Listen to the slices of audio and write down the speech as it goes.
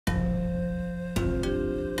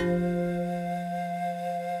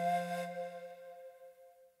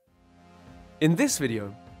In this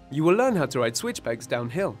video, you will learn how to ride switchbacks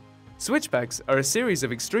downhill. Switchbacks are a series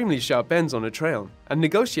of extremely sharp bends on a trail, and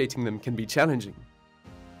negotiating them can be challenging.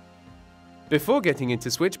 Before getting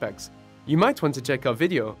into switchbacks, you might want to check our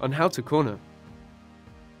video on how to corner.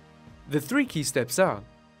 The three key steps are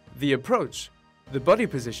the approach, the body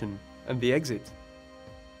position, and the exit.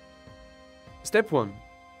 Step 1.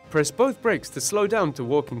 Press both brakes to slow down to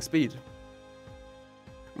walking speed.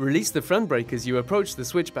 Release the front brake as you approach the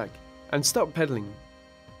switchback and stop pedaling.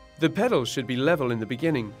 The pedals should be level in the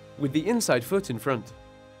beginning, with the inside foot in front.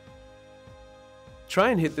 Try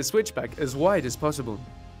and hit the switchback as wide as possible.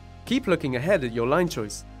 Keep looking ahead at your line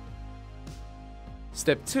choice.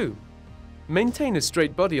 Step 2. Maintain a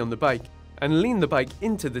straight body on the bike and lean the bike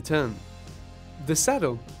into the turn. The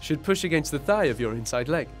saddle should push against the thigh of your inside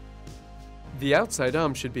leg. The outside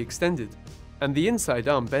arm should be extended and the inside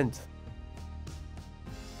arm bent.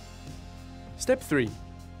 Step 3.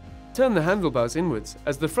 Turn the handlebars inwards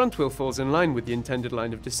as the front wheel falls in line with the intended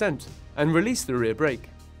line of descent and release the rear brake.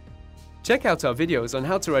 Check out our videos on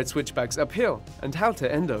how to ride switchbacks uphill and how to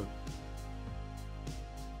endo.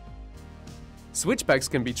 Switchbacks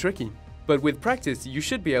can be tricky, but with practice you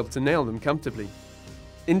should be able to nail them comfortably.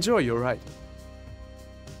 Enjoy your ride.